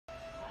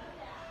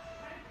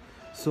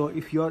So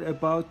if you are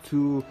about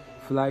to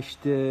flash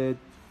the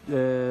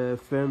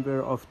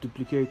firmware of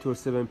Duplicator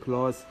 7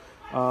 Plus,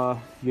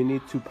 you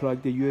need to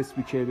plug the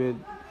USB cable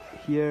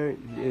here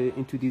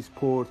into this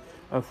port,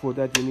 and for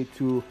that you need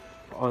to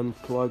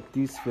unplug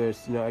this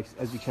first,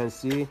 as you can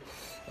see,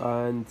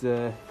 and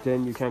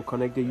then you can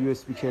connect the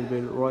USB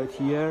cable right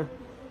here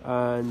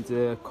and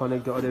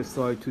connect the other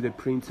side to the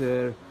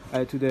printer,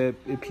 to the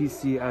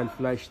PC, and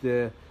flash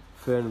the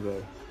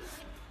firmware.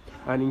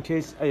 And in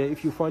case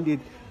if you find it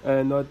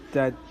not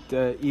that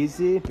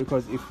easy,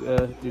 because if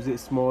there's a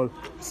small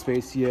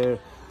space here,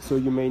 so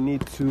you may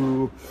need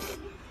to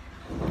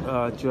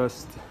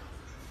just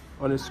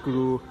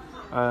unscrew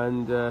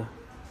and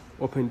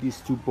open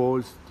these two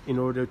bolts in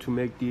order to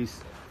make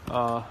this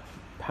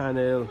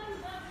panel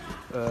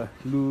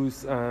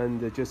loose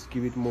and just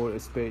give it more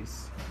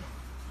space.